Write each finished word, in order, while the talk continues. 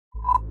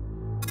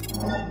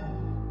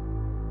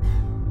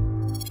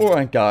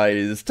Alright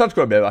guys,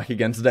 Tactical back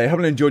again today.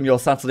 Hope you're enjoying your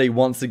Saturday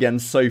once again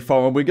so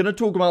far, and we're going to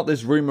talk about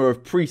this rumour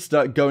of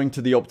Priestahh going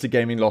to the Optic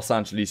Gaming Los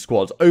Angeles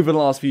squad. Over the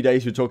last few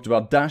days we talked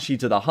about Dashy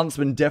to the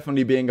Huntsman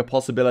definitely being a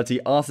possibility,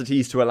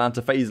 RCTs to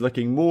Atlanta FaZe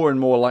looking more and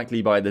more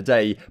likely by the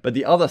day, but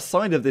the other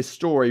side of this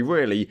story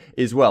really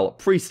is, well,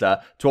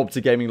 Priestahh to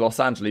Optic Gaming Los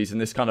Angeles in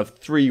this kind of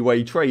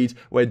three-way trade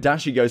where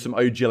Dashy goes from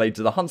OGLA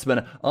to the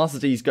Huntsman,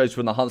 RCTs goes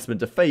from the Huntsman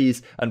to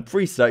FaZe, and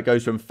Priestahh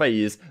goes from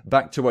FaZe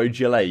back to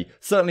OGLA.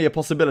 Certainly a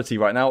possibility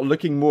right now,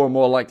 looking more and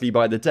more likely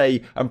by the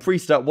day, and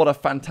Priestahh, what a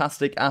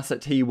fantastic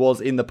asset he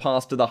was in the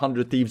past to the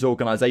 100 Thieves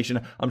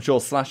organisation. I'm sure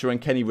Slasher and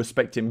Kenny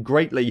respect him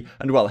greatly,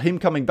 and well, him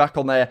coming back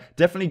on there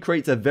definitely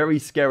creates a very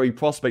scary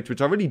prospect,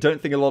 which I really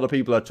don't think a lot of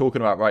people are talking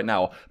about right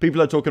now.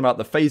 People are talking about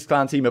the FaZe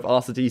clan team of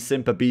RCT,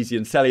 Simpa, BZ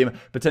and Selim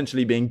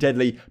potentially being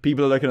deadly.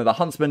 People are looking at the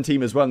Huntsman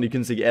team as well, and you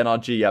can see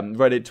NRG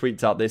Reddit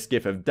tweets out this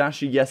gif of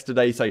Dashy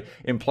yesterday, so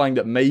implying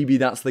that maybe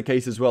that's the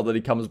case as well, that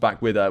he comes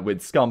back with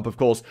Scump, of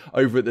course,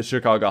 over at the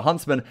Chicago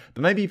Huntsman.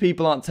 But maybe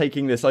people aren't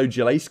taking this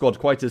OGLA squad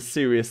quite as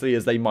seriously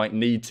as they might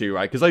need to,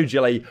 right? Because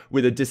OGLA,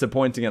 with a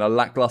disappointing and a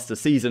lackluster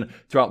season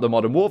throughout the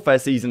Modern Warfare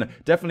season,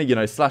 definitely, you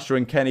know, Slasher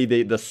and Kenny,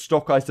 the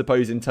stock, I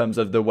suppose, in terms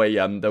of the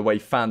way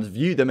fans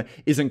view them,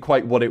 isn't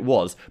quite what it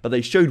was. But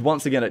they showed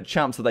once again at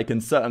Champs that they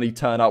can certainly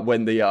turn up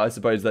when I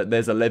suppose that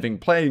there's a living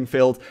playing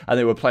field, and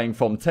they were playing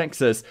from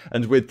Texas.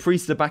 And with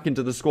Priestahh back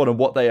into the squad and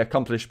what they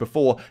accomplished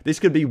before, this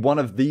could be one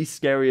of the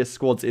scariest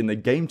squads in the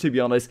game, to be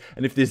honest.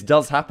 And if this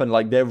does happen,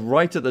 like, they're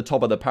right at the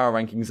top of the power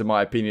rankings in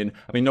my opinion.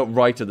 I mean, not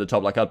right at the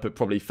top, like I'd put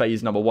probably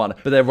FaZe #1,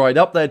 but they're right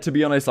up there, to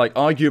be honest, like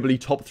arguably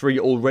top 3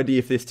 already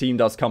if this team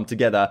does come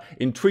together.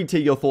 Intrigued to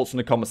hear your thoughts in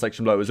the comment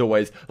section below as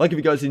always. Like if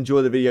you guys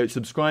enjoy the video,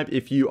 subscribe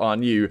if you are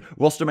new.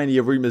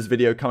 Rostermania Rumors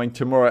video coming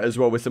tomorrow as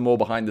well with some more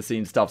behind the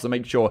scenes stuff, so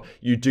make sure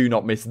you do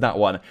not miss that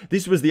one.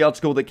 This was the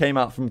article that came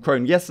out from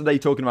Crone yesterday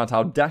talking about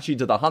how Dashy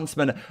to the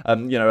Huntsman,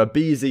 you know, a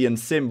BZ and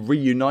Sim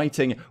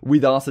reuniting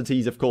with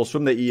RCTs, of course,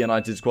 from the E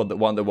United squad that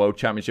won the World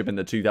Championship in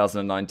the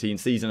 2019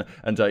 season,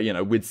 and you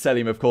know, with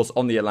Selim, of course,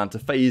 on the Atlanta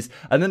FaZe.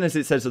 And then, as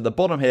it says at the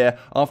bottom here,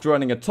 after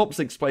earning a top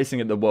 6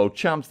 placing at the World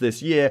Champs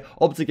this year,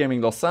 Optic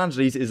Gaming Los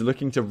Angeles is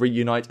looking to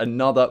reunite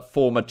another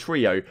former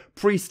trio.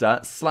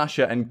 Priestahh,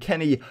 Slasher and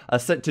Kenny are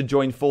set to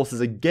join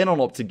forces again on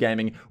Optic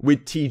Gaming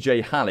with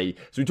TJ Halley.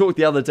 So we talked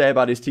the other day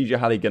about is TJ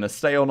Halley going to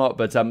stay or not,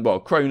 but well,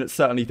 Crone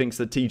certainly thinks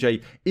that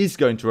TJ is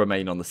going to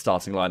remain on the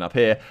starting lineup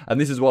here, and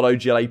this is what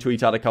OGLA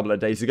tweeted out a couple of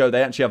days ago.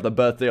 They actually have the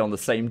birthday on the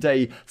same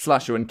day.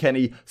 Slasher and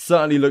Kenny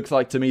certainly looks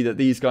like to me that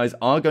these guys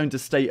are going to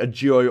stay a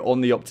duo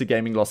on the Optic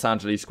Gaming Los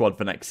Angeles squad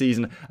for next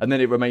season, and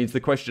then it remains the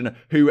question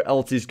who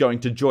else is going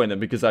to join them,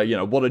 because you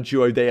know, what a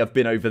duo they have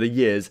been over the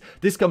years.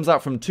 This comes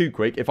out from Too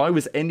Quick. If I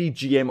was any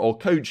GM or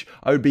coach,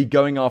 I would be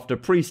going after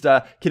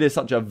Priestahh. Kid is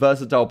such a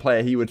versatile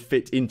player, he would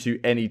fit into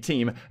any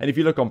team. And if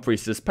you look on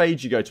Priestah's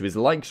page, you go to his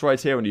likes right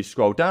here and you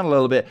scroll down a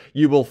little bit,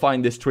 you will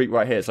find this tweet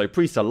right here. So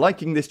Priestahh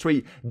liking this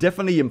tweet,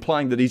 definitely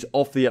implying that he's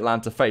off the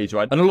Atlanta FaZe,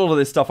 right? And a lot of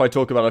this stuff I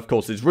talk about, of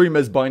course, is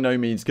rumors, by no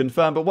means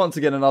confirmed, but once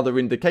again another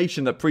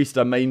indication that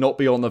Priestahh may not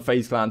be on the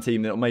FaZe clan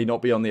team, that may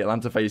not be on the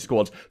Atlanta FaZe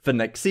squad for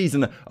next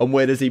season. And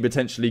where does he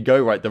potentially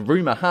go, right? The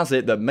rumor has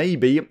it that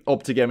maybe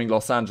Optic Gaming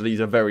Los Angeles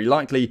are very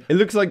likely. It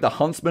looks like the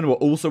Huntsmen were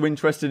also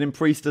interested in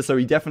Priestahh, so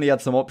he definitely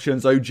had some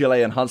options.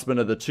 OGLA and Huntsman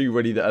are the two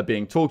really that are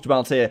being talked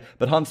about here,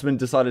 but Huntsman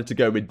decided to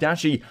go with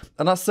Dashy,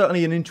 and that's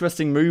certainly an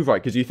interesting move,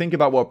 right? Because you think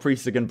about what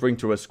Priestahh can bring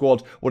to a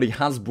squad, what he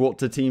has brought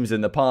to teams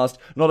in the past,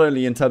 not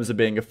only in terms of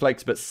being a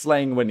flex, but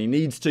slaying when he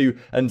needs to,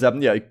 and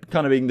yeah,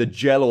 kind of being the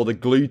gel or the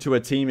glue to a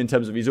team in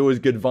terms of he's always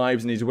good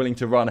vibes and he's willing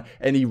to run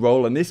any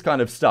role and this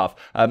kind of stuff.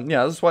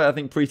 Yeah, that's why I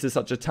think Priestahh is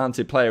such a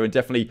talented player and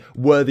definitely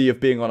worthy of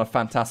being on a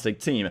fantastic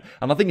team.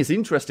 And I think it's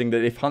interesting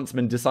that if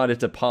Huntsman decided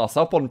to pass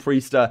up on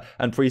Priestahh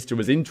and Priestahh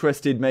was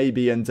interested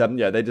maybe, and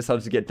yeah, they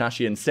decided to get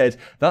Dashy instead,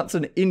 that's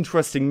an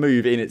interesting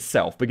move in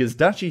itself, because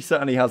Dashy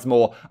certainly has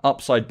more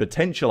upside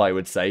potential, I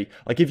would say.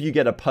 Like if you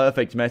get a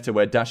perfect meta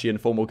where Dashy and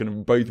Formal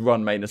can both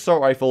run main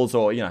assault rifles,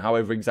 or you know,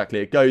 however exactly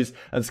it goes,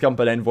 and Scump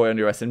and Envoy on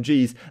your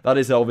SMGs, that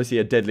is obviously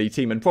a deadly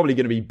team and probably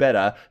going to be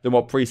better than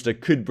what Priestahh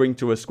could bring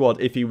to a squad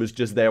if he was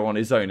just there on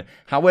his own.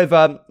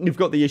 However, you've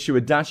got the issue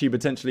with Dashy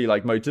potentially,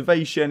 like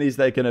motivation. Is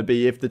there going to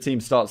be, if the team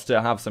starts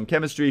to have some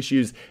chemistry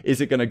issues,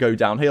 is it going to go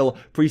downhill?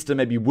 Priestahh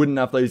maybe wouldn't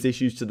have those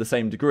issues to the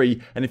same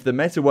degree, and if the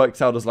meta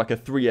works out as like a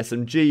 3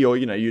 SMG, or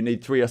you know, you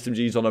need 3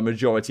 SMGs on a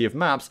majority of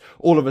maps,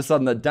 all of a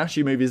sudden that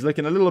Dashy move is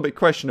looking a little bit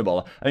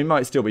questionable. I mean, it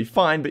might still be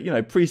fine, but you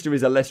know, Priestahh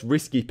is a less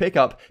risky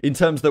pickup in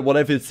terms that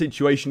whatever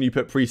situation you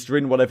put Priestahh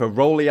in, whatever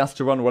role he has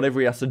to run, whatever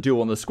he has to do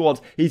on the squad,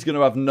 he's he's going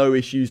to have no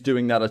issues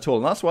doing that at all.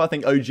 And that's why I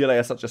think OGLA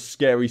are such a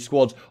scary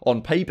squad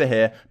on paper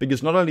here,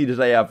 because not only do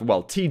they have,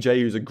 well,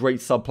 TJ, who's a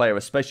great sub player,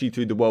 especially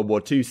through the World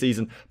War II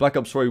season. Black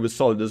Ops 3 was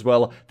solid as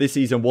well. This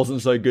season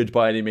wasn't so good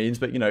by any means,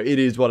 but, you know, it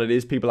is what it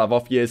is. People have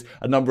off years.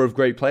 A number of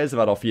great players have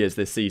had off years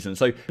this season.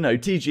 So, you know,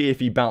 TG, if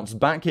he bounced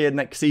back here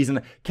next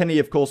season, Kenny,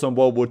 of course, on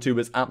World War II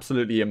was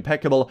absolutely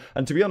impeccable.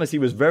 And to be honest, he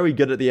was very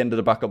good at the end of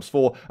the Black Ops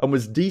 4 and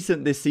was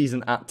decent this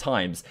season at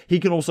times. He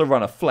can also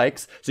run a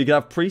flex, so you could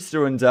have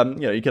Priestahh and,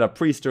 you know, you could have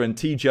Priestahh and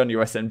TG on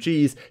your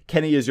SMGs.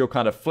 Kenny is your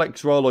kind of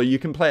flex role, or you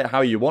can play it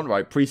how you want,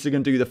 right? Priestahh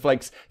can do the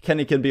flex,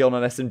 Kenny can be on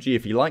an SMG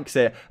if he likes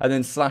it, and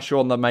then Slasher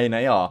on the main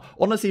AR.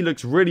 Honestly,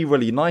 looks really,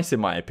 really nice in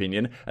my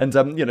opinion. And,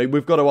 you know,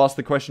 we've got to ask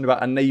the question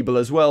about Enable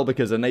as well,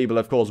 because Enable,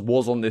 of course,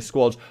 was on this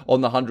squad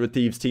on the 100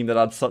 Thieves team that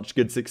had such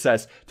good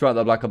success throughout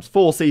the Black Ops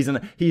 4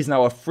 season. He's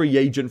now a free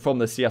agent from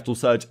the Seattle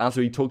Surge, as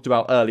we talked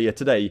about earlier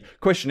today.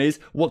 Question is,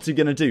 what's he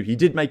going to do? He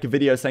did make a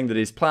video saying that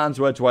his plans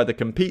were to either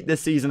compete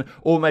this season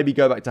or maybe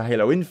go back to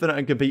Halo Infinite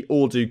and compete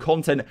or do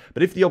content.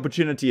 But if the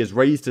opportunity is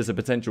raised as a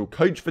potential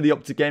coach for the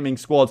Optic Gaming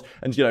squad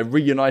and, you know,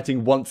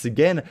 reuniting once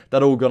again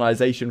that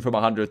organization from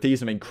 100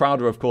 Thieves, I mean,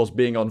 Crowder, of course,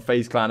 being on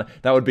FaZe Clan,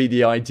 that would be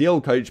the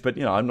ideal coach, but,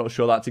 you know, I'm not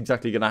sure that's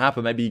exactly going to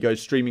happen. Maybe he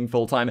goes streaming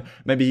full-time.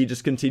 Maybe he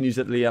just continues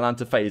at the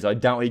Atlanta FaZe. I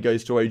doubt he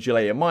goes to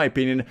OGLA, in my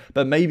opinion,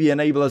 but maybe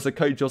Enable as a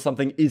coach or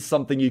something is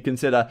something you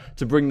consider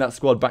to bring that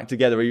squad back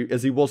together,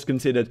 as he was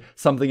considered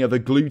something of a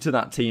glue to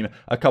that team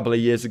a couple of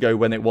years ago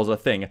when it was a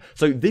thing.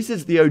 So this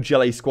is the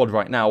OGLA squad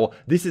right now.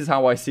 This is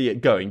how I see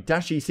it going.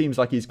 Dashy seems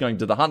like he's going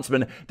to the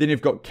Huntsman. Then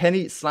you've got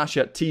Kenny,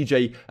 Slasher,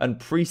 TJ, and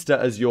Priestahh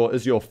as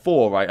your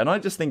four, right? And I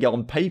just think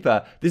on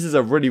paper, this is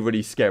a really,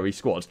 really scary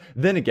squad.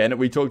 Then again,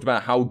 we talked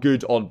about how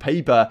good on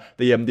paper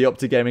the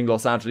Optic Gaming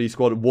Los Angeles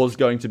squad was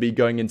going to be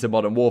going into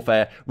Modern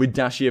Warfare, with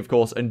Dashy, of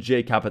course, and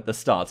JCap at the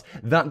start.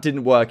 That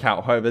didn't work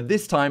out. However,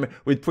 this time,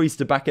 with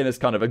Priestahh back in as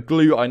kind of a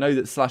glue, I know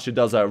that Slasher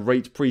does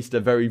rate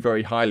Priestahh very,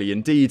 very highly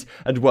indeed.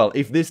 And, well,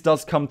 if this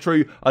does come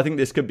true, I think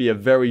this could be a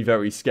very,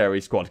 very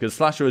scary squad, because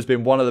Slasher has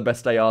been one of the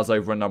best ARs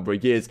over a number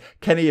of years.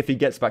 Kenny, if he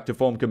gets back to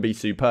form, can be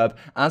superb,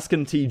 as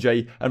can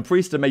TJ, and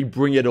Priestahh may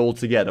bring it all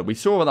together. We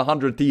saw on the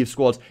 100 Thieves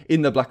squad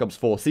in the Black Ops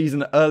 4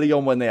 season, early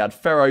on when they had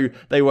Pharaoh,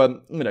 they were,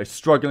 you know,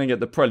 struggling at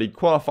the Pro League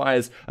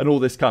qualifiers and all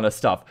this kind of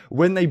stuff.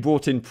 When they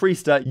brought in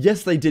Priestahh,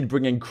 yes, they did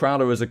bring in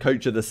Crowder as a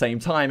coach at the same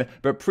time,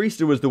 but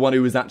Priestahh was the one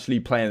who was actually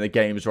playing the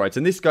games, right?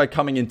 And this guy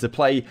coming into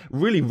play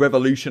really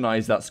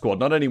revolutionized that squad.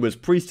 Not only was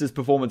Priestah's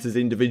performances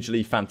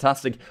individually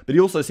fantastic, but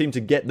he also seemed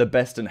to get the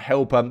best and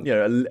help, you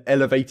know,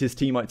 elevate his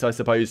teammates, I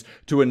suppose,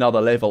 to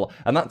another level.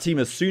 And that team,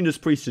 as soon as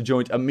Priestahh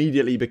joined,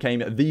 immediately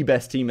became the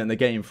best team in the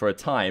game for a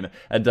time.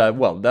 And,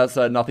 well, that's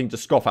nothing to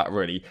scoff at,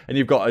 really. And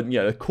you've got, you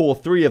know, a core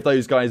three of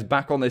those guys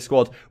back on this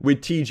squad,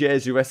 with TJ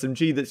as your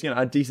SMG that's, you know,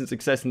 had decent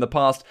success in the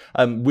past,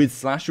 with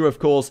Slasher, of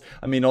course.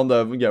 I mean, on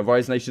the, you know,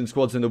 Rise Nation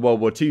squads in the World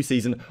War II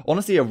season,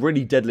 honestly, a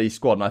really deadly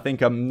squad. And I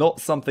think not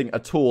something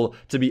at all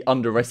to be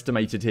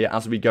underestimated here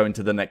as we go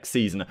into the next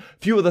season.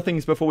 Few other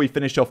things before we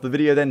finish off the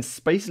video then.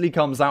 Spacely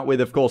comes out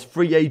with, of course,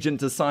 free agent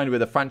to sign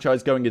with a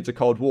franchise going into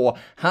Cold War.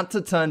 Had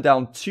to turn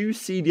down 2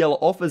 CDL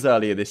offers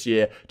earlier this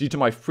year due to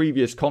my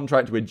previous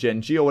contract with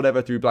Gen G or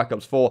whatever through Black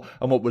Ops 4,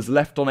 and what was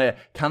left on it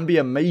can be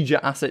a major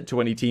asset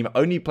to any team.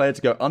 Only player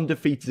to go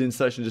undefeated in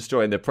Search and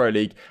Destroy in the Pro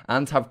League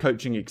and have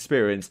coaching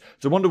experience.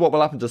 So I wonder what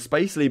will happen to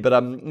Spacely, but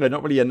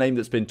not really a name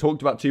that's been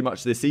talked about too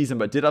much this season,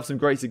 but did have some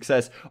great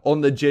success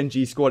on the Gen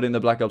G squad in the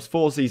Black Ops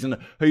 4 season.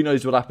 Who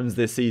knows what happens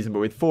this season, but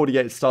with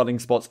 48 starting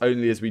spots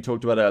only, as we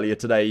talked about earlier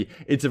today,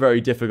 it's a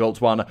very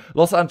difficult one.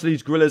 Los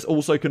Angeles Guerrillas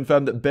also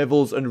confirmed that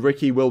Bevels and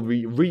Ricky will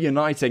be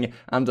reuniting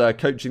and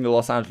coaching the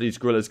Los Angeles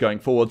Guerrillas going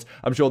forwards.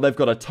 I'm sure they've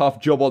got a tough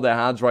job on their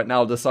hands right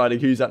now deciding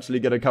who's actually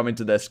going to come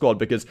into their squad,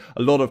 because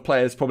a lot of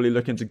players probably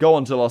looking to go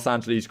on to Los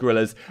Angeles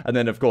Guerrillas. And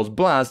then, of course,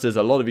 Blast, as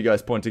a lot of you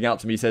guys pointing out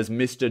to me, says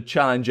Mr.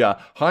 Challenger,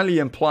 highly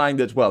implying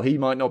that, well, he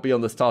might not be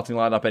on the starting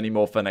lineup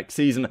anymore for next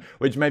season,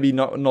 which maybe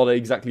not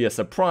exactly a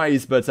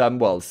surprise, but,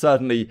 well,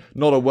 certainly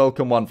not a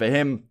welcome one for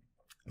him.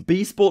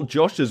 B-Sport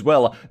Josh as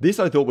well. This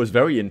I thought was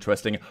very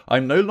interesting.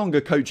 I'm no longer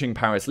coaching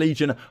Paris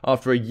Legion.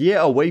 After a year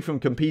away from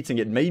competing,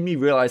 it made me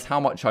realize how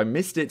much I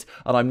missed it,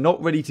 and I'm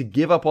not ready to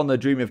give up on the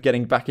dream of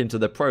getting back into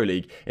the Pro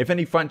League. If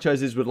any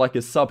franchises would like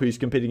a sub who's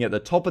competing at the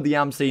top of the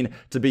AM scene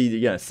to be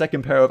the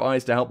second pair of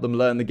eyes to help them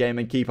learn the game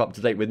and keep up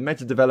to date with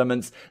meta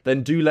developments,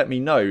 then do let me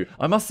know.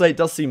 I must say it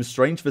does seem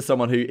strange for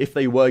someone who, if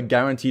they were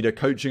guaranteed a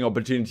coaching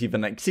opportunity for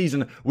next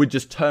season, would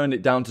just turn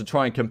it down to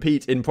try and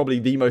compete in probably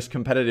the most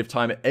competitive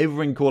time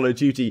ever in Call of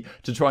Duty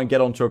to try and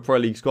get onto a Pro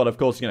League squad. Of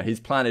course, his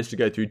plan is to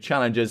go through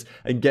challenges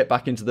and get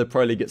back into the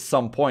Pro League at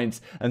some point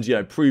and,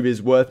 prove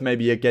his worth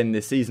maybe again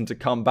this season to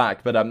come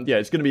back. But, yeah,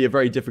 it's going to be a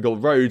very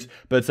difficult road.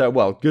 But,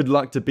 well, good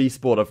luck to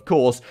B-Sport, of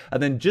course.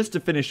 And then just to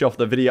finish off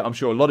the video, I'm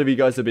sure a lot of you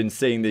guys have been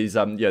seeing these,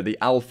 the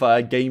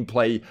alpha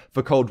gameplay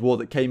for Cold War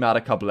that came out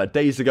a couple of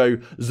days ago.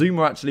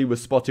 Zoomer actually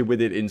was spotted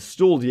with it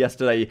installed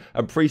yesterday,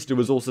 and Priestahh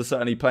was also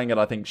certainly playing it.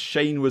 I think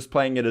Shane was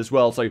playing it as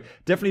well. So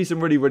definitely some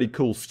really, really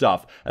cool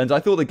stuff. And I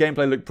thought the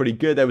gameplay looked pretty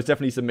good. There was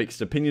definitely some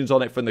mixed opinions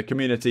on it from the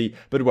community,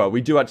 but well, we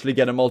do actually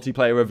get a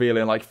multiplayer reveal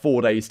in like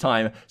 4 days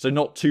time, so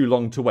not too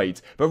long to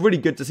wait. But really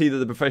good to see that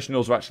the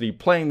professionals are actually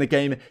playing the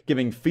game,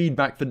 giving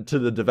feedback to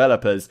the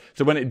developers,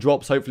 so when it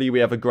drops, hopefully we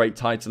have a great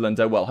title, and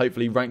well,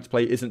 hopefully ranked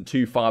play isn't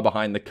too far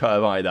behind the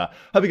curve either.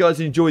 Hope you guys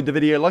enjoyed the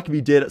video. Like if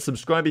you did,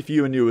 subscribe if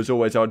you are new. As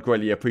always, I would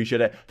greatly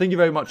appreciate it. Thank you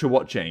very much for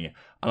watching,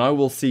 and I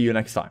will see you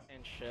next time.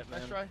 Shit, man.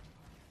 Nice try.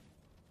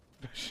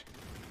 I'm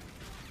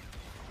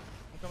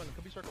coming.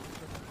 Could be circle.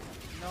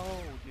 No,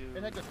 dude.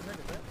 Hey, negative,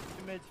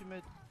 right? Two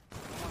mid.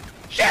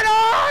 Shit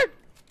on!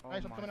 Oh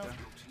Nice, I'm coming out.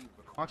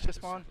 Mox just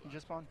spawned. He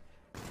just spawned.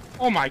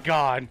 Oh my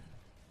god.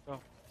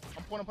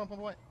 I'm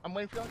point. I'm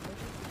waiting for you.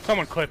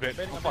 Someone clip it.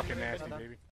 I'm I'm fucking nasty, baby.